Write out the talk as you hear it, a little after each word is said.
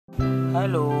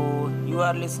Hello, you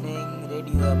are listening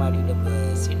Radio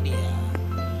MIDWS India.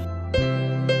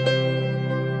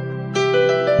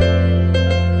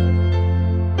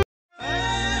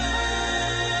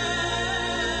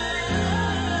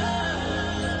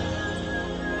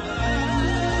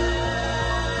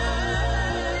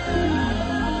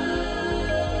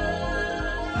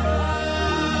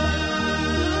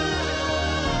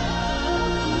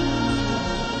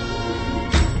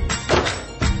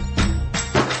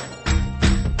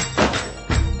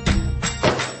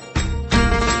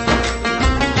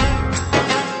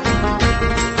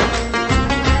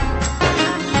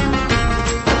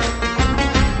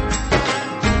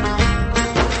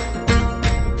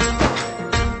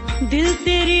 दिल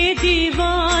तेरी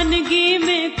दीवानगी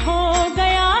में खो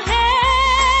गया है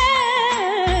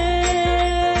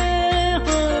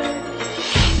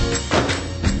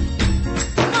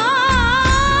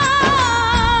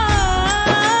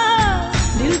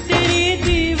दिल तेरी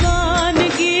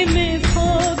दीवानगी में खो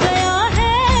गया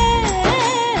है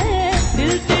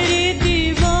दिल तेरी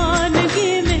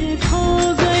दीवानगी में खो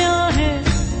गया है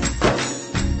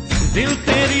दिल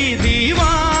तेरी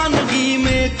दीवानगी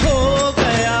में खो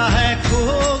गया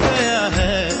है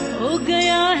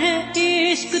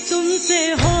इश्क तुमसे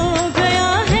हो गया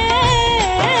है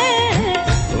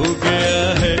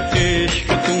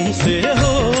इश्क तुमसे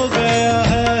हो गया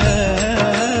है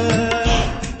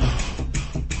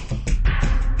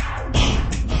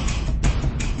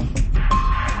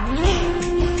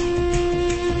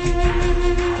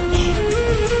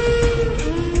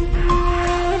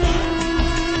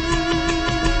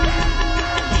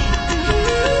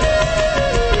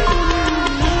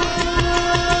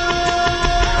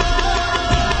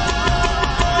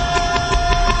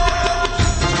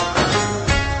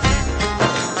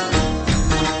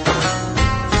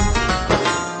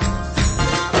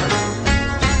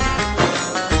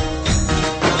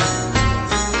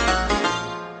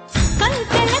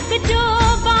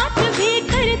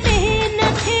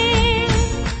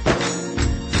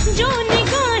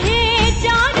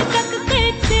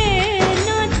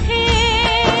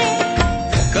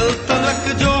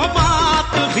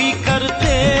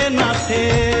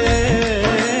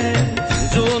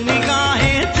जो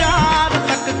निगाहें चार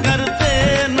तक करते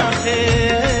न थे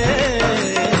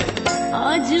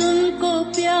आज उनको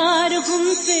प्यार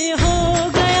हमसे हो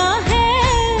गया है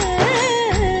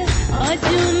आज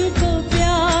उनको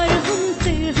प्यार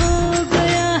हमसे हो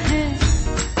गया है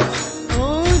ओ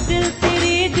दिल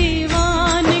तेरी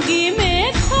दीवानगी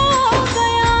में खो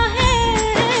गया है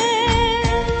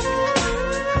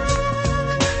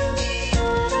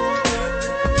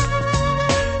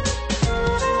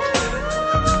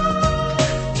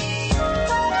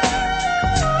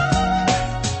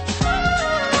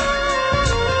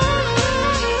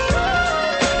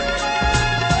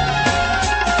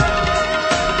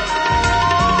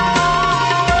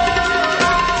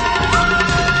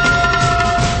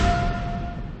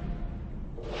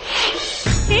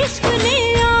इश्क ने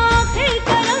आखिर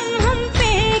करम हम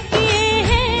पे किए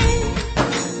हैं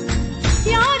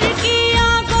यार की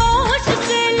आगोश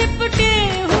से लिपटे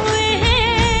हुए हैं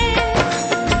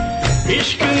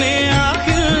इश्क ने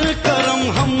आखिर करम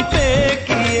हम पे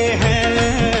किए हैं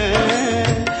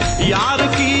यार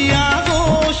की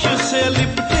आगोश से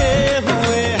लिपटे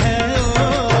हुए हैं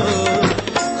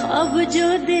अब जो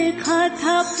देखा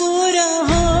था पूरा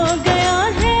हो गया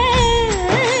है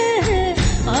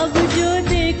अब जो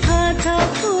देखा था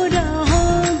पूरा हो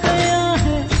गया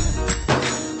है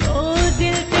ओ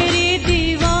दिल तेरी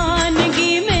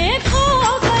दीवानगी में खो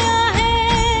गया है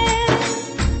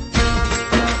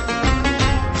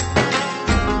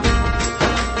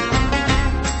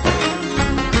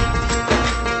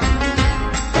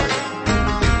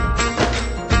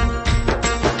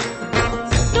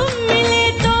तुम मिले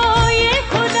तो ये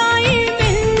खुदाई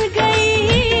मिल गई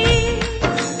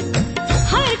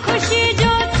हर खुशी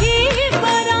जो थी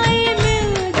पराई मिल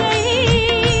गई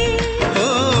ओ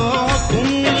तुम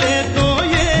मिले तो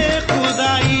ये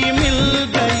खुदाई मिल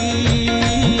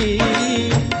गई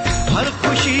हर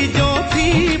खुशी जो थी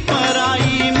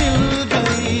पराई मिल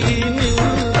गई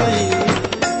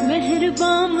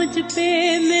मेहरबां मुझ पे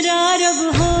मेरा रब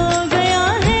हो गया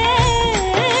है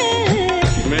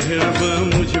मेहरबां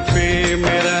मुझ पे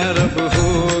मेरा रब हो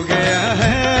गया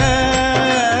है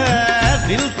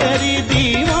दिल तेरी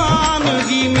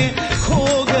दीवानगी में खो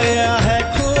गया है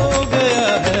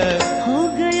हो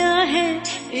गया है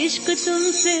इश्क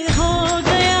तुमसे हो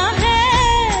गया है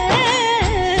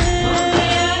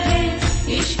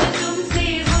इश्क तुमसे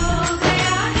हो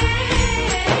गया है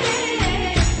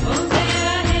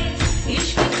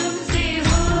इश्क तुमसे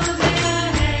हो गया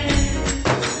है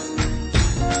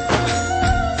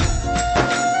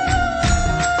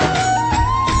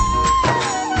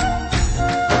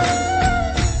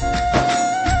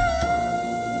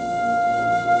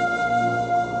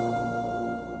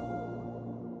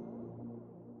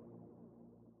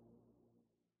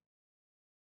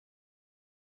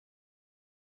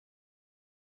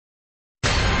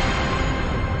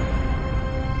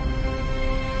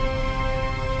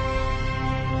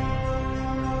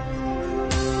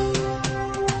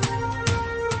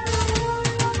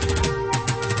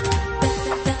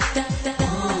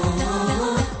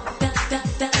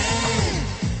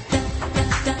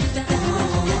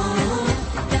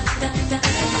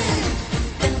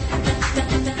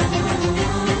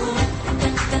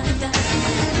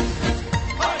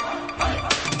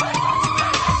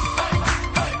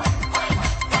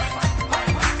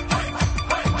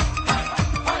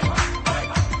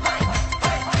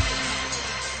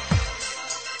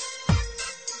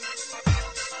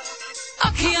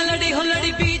हो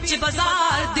लड़ी बीच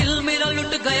बाजार, दिल मेरा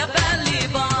लुट गया पहली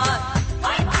बार।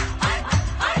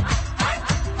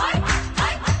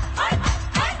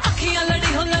 अखियां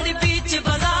लड़ी हो लड़ी बीच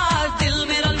बाजार, दिल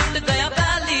मेरा लुट गया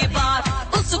पहली बार।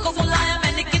 उसको बुलाया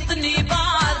मैंने कितनी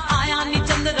बार, आया नहीं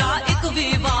चंद्रा एक भी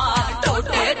बार।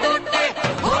 टोटे टोटे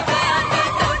हो गया दिल,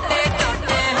 टोटे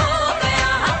टोटे हो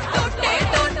गया, टोटे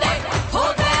टोटे हो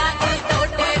गया दिल,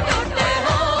 टोटे टोटे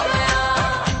हो गया।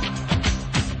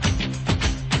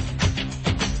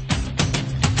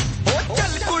 ओ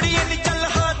चल कुड़िए नी चल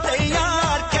हाथ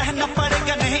यार, कहना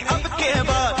पड़ेगा नहीं अब के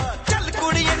बाद। चल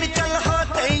कुड़िए नी चल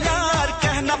हाथ यार,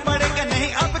 कहना पड़ेगा नहीं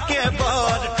अब के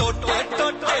बाद। टोटे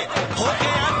टोटे हो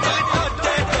गया दिल,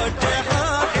 टोटे टोटे हो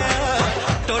गया,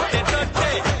 टोटे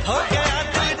टोटे हो गया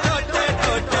दिल, टोटे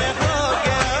टोटे हो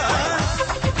गया।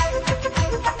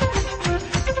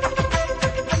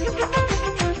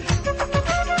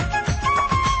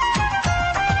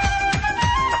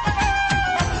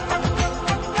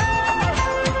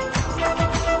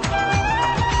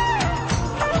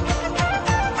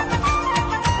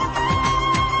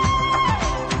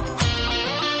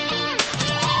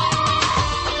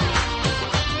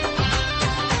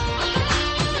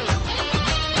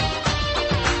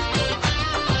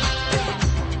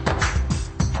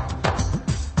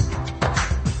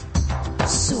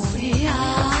 सोनिया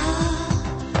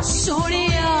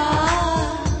सोनिया,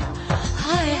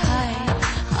 हाय हाय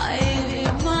हाय रे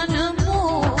मन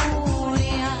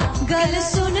मोरिया। गल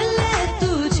सुन ले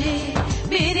तुझे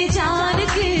मेरी जान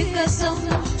की कसम,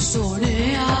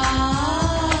 सोनिया।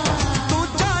 तू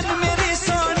जान मेरी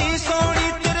सोनी सोनी,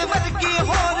 तेरे वर्गी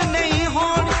होर नहीं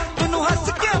होनी। तूने हंस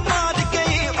के मार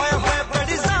गई, ओए होए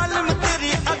बड़ी जालिम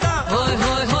तेरी अदा। होय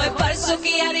होय होय परसों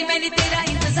की यारी मैंने तेरा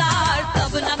इंतजार,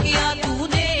 तब न किया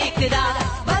तूने इकरार।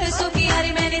 परसों की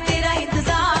यारी मैंने तेरा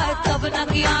इंतजार, तब न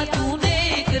किया तूने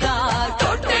इकरार।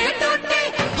 टोटे टोटे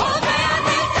हो गया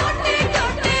दिल, टोटे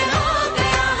टोटे हो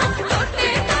गया, टोटे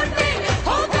टोटे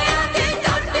हो गया दिल,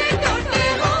 टोटे टोटे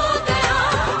हो गया।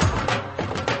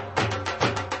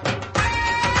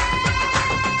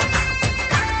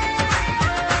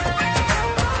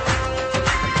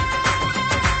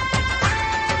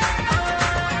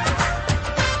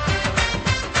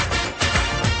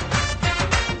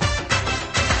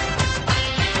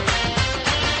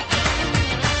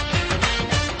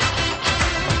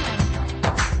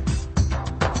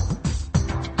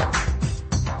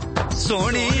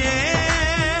 सोनिए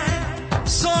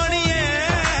सोनिए,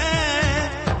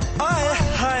 आय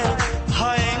हाय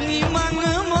हाय नी मन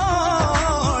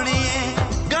मोड़िए।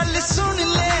 गल सुन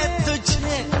ले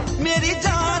तुझे मेरी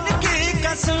जान की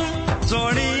कसम,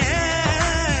 सोनिए।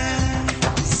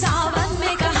 सावन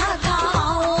में कहा था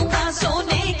आऊंगा,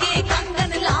 सोने के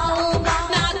कंगन लाऊंगा।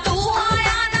 ना तू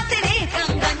आया ना तेरे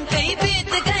कंगन, कहीं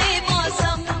बीत गए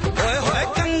मौसम। ओए होए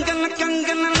कंगन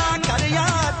कंगन ना कर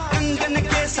यार, कंगन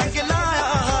के संग लाया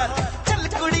हार। चल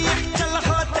कुड़िए चल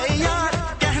हाथ यार,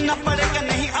 कहना पड़ेगा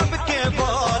नहीं अब के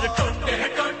बार। टोटे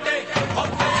टोटे हो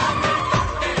गया दिल,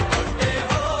 टोटे टोटे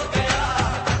हो गया,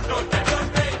 टोटे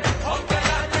टोटे हो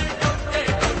गया दिल, टोटे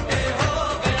टोटे हो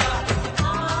गया।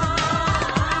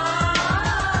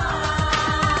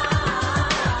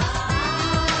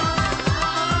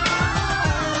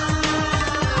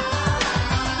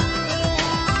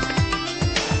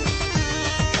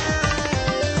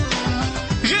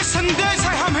 ये संदेश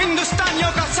है हम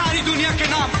हिंदुस्तानियों का सारी दुनिया के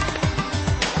नाम।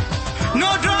 No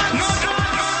drugs,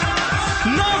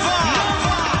 no war.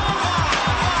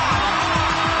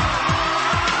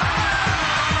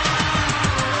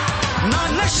 ना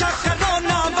नशा करो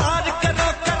ना वार करो,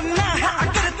 करना है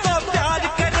अगर तो प्यार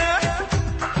करो।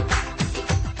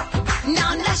 ना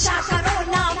नशा करो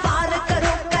ना पार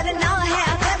करो, करना है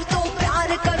अगर तो प्यार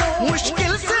करो।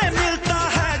 मुश्किल से मिलता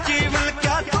है जीवन,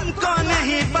 क्या तुमको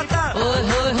नहीं पता। होय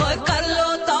होय होय कर लो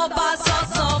तौबा सौ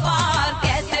सौ बार,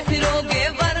 कैसे फिरोगे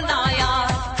वरना यार।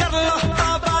 कर लो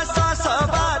तौबा सौ सौ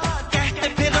बार, कहते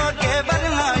फिरोगे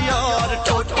वरना यार।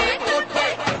 टोटे टोटे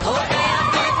हो गया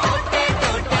दिल, टोटे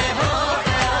टोटे हो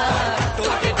गया।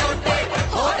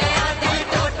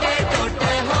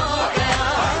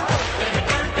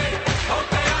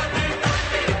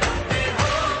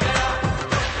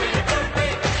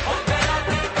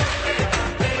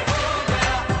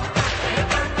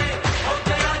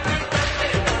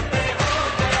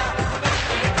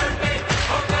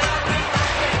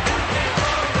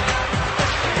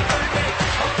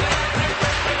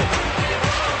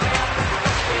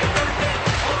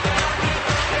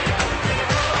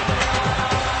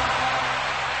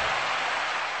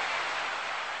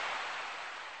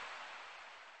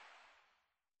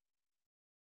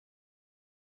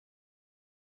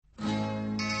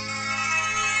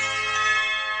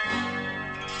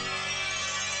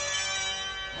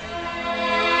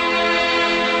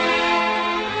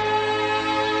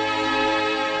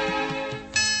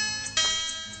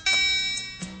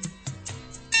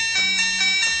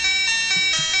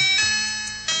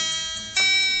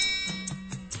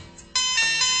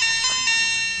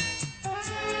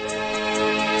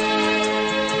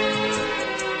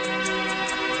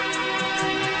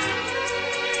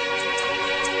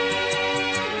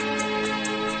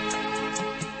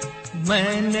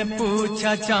 मैंने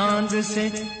पूछा चांद से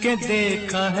कि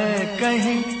देखा है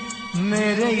कहीं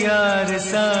मेरे यार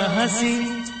सा हंसी।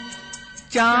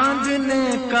 चांद ने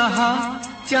कहा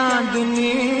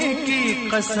चांदनी की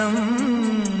कसम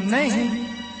नहीं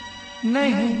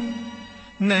नहीं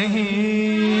नहीं।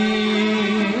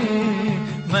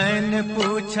 मैंने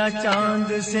पूछा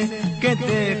चांद से कि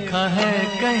देखा है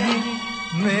कहीं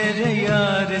मेरे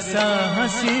यार सा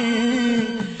हंसी।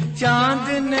 चांद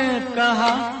ने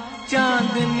कहा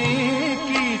चांदनी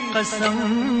की कसम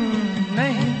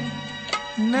नहीं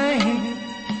नहीं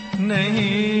नहीं।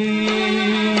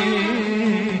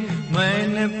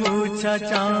 मैंने पूछा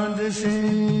चांद से।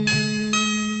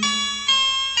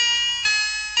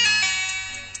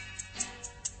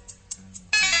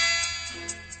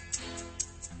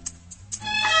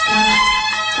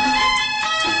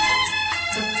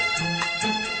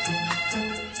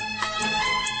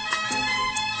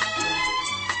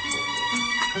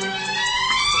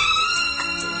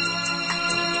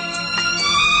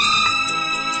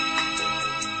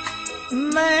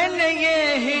 मैंने ये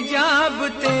हिजाब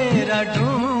तेरा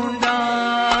ढूंढा,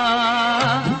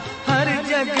 हर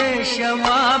जगह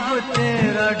शबाब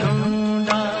तेरा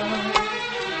ढूंढा।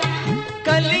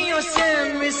 कलियों से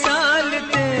मिसाल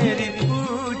तेरी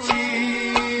पूछी,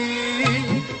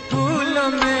 फूलों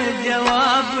में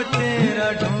जवाब तेरा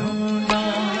ढूंढा।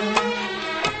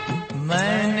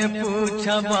 मैंने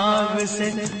पूछा बाग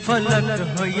से फलक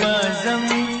हो या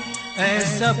जमीन,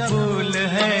 ऐसा फूल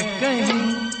है कहीं।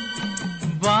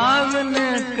 बाग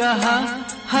ने कहा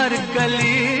हर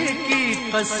कली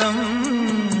की कसम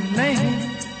नहीं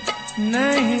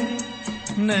नहीं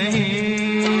नहीं।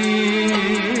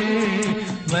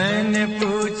 मैंने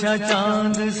पूछा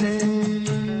चांद से।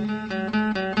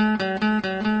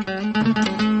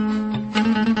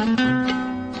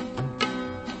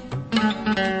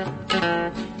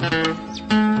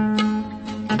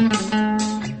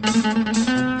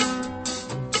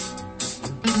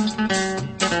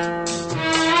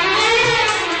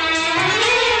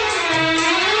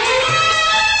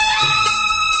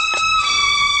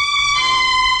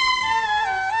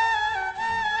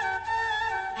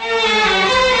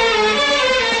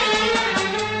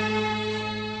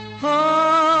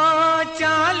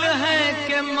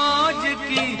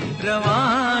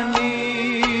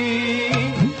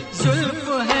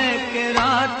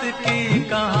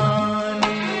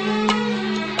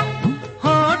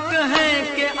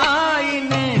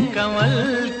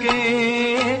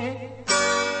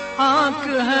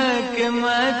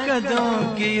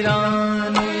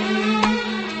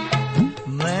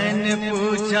 मैंने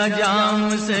पूछा जाम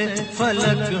से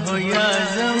फलक हो या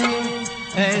ज़मीन,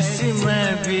 ऐसी मैं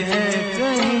भी है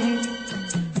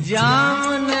कहीं। जाम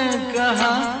ने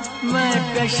कहा मैं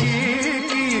कशी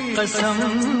की कसम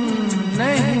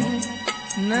नहीं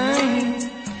नहीं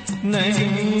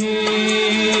नहीं।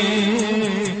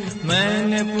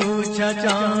 मैंने पूछा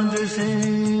चांद से।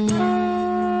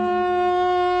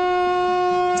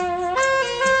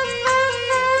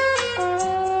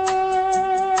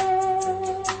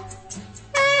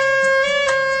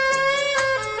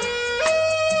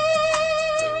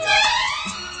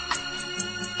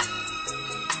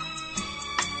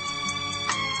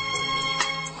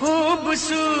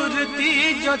 खूबसूरती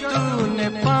जो तूने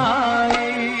पाई,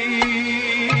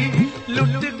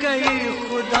 लुट गई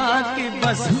खुदा की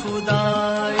बस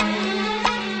खुदाई।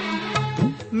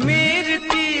 मीर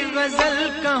की गजल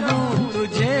कहूँ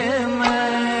तुझे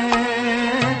मैं,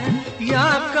 या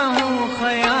कहूँ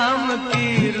ख़याम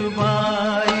की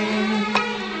रुबाई।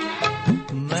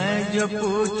 मैं जो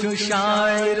पूछूं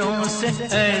शायरों से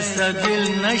ऐसा दिल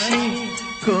नशी,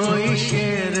 कोई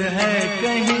शेर है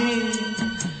कहीं।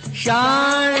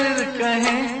 शायर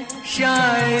कहे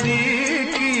शायरी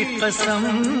की कसम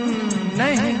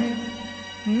नहीं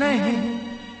नहीं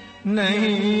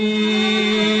नहीं।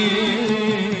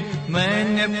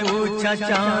 मैंने पूछा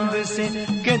चांद से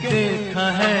कि देखा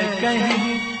है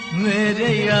कहीं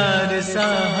मेरे यार सा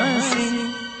हंसी।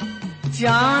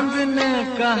 चांद ने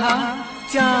कहा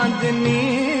चांदनी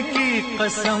की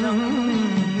कसम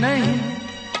नहीं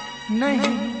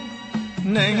नहीं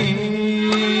नहीं।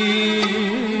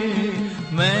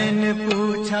 मैंने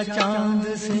पूछा चांद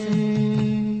से।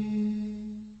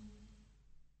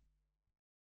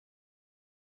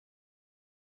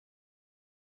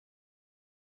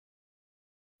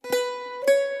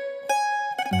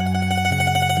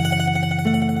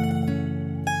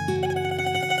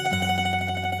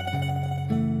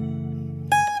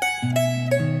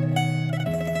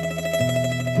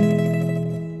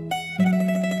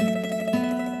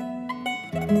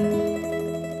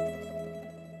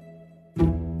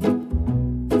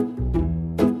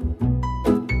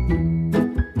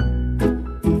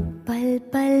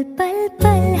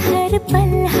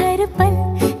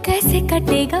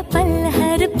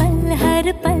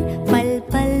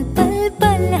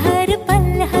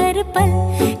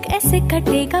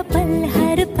 कटेगा पल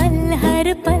हर पल हर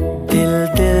पल। दिल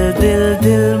दिल दिल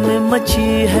दिल में मची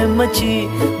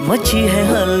है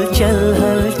हलचल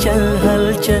हलचल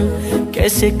हलचल।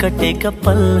 कैसे कटेगा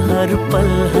पल हर पल,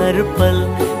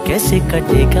 कैसे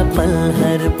कटेगा पल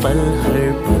हर पल हर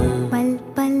पल। पल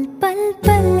पल पल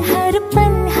पल हर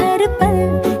पल हर पल,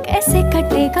 कैसे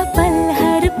कटेगा पल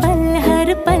हर पल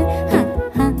हर पल। हाँ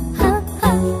हाँ हाँ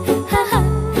हाँ हाँ हाँ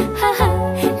हाँ हाँ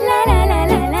ला ला ला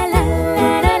ला ला ला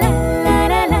ला ला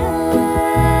ला ला।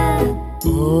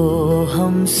 ओ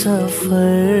हम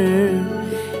सफर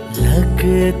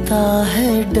लगता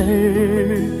है डर,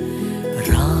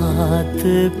 रात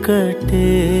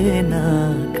कटे ना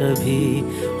कभी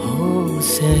हो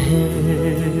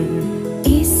सहर।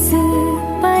 इस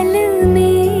पल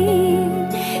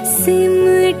में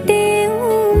सिमटे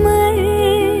उम्र,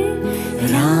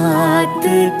 रात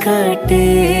कटे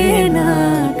ना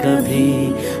कभी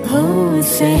हो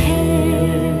सहर।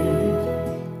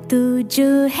 तू जो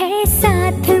है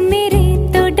साथ मेरे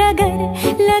तो डगर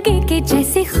लगे कि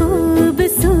जैसे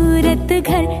खूबसूरत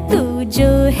घर। तू जो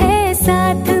है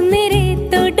साथ मेरे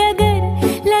तो डगर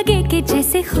लगे कि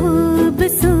जैसे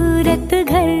खूबसूरत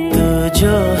घर। तू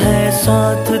जो है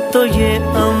साथ तो ये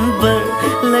अंबर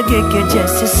लगे कि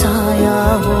जैसे साया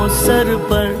हो सर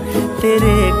पर।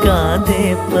 तेरे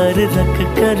कांधे पर रख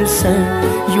कर सर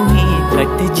यूं ही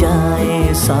कट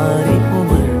जाए सारी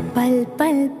उम्र। पल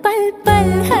पल पल पल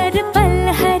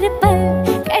हर पल,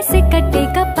 कैसे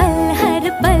कटेगा पल हर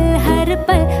पल हर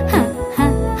पल। हाँ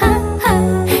हाँ हाँ हाँ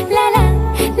ला ला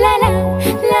ला ला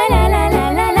ला ला ला ला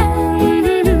ला ला।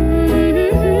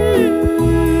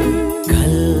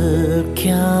 कल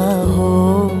क्या हो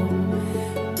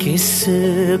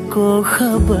किसको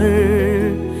खबर,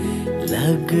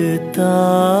 लगता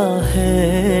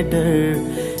है डर,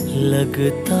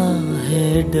 लगता है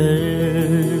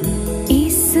डर।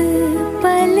 इस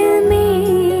पल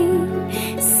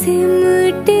में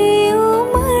सिमटे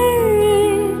उम्र,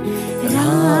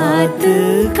 रात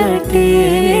कटे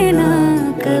ना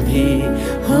कभी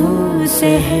हो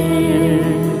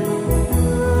सहर।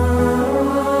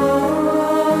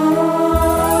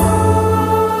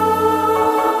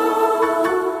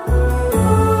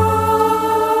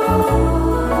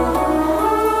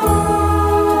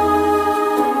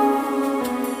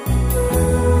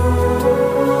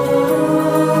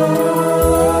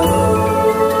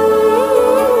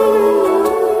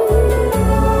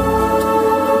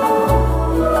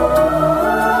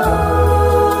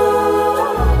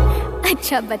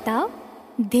 अच्छा बताओ,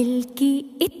 दिल की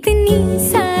इतनी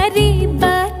सारी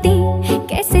बातें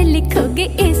कैसे लिखोगे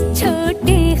इस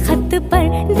छोटे खत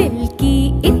पर। दिल की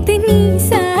इतनी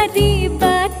सारी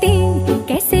बातें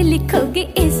कैसे लिखोगे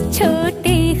इस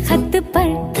छोटे खत पर।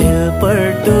 दिल पर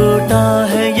टूटा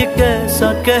है ये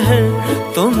कैसा कहर,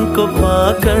 तुमको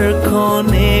पाकर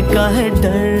खोने का है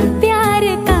डर। प्यार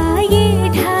का ये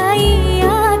ढाई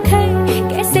आखर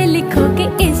कैसे लिखोगे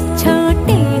इस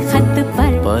छोटे खत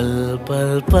पर। पल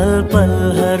पल पल पल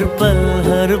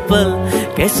हर पल,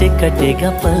 कैसे कटेगा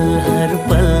पल हर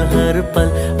पल।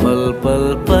 पल पल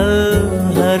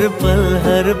पल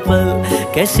हर पल,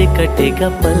 कैसे कटेगा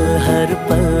पल हर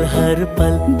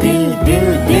पल। दिल दिल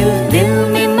दिल दिल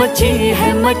में मची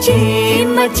है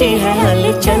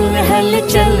हलचल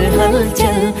हलचल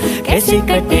हलचल। कैसे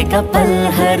कटेगा पल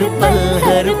हर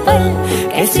पल,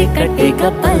 कैसे कटेगा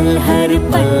पल हर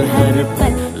पल।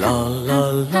 ला ला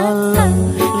ला ला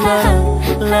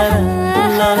ला ला ला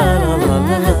ला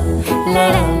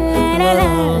ला ला।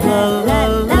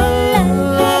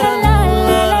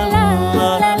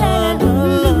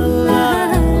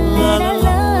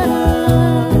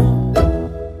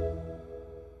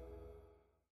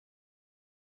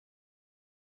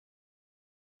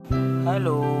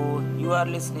 Hello, you are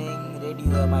listening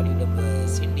Radio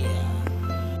MIDWS India.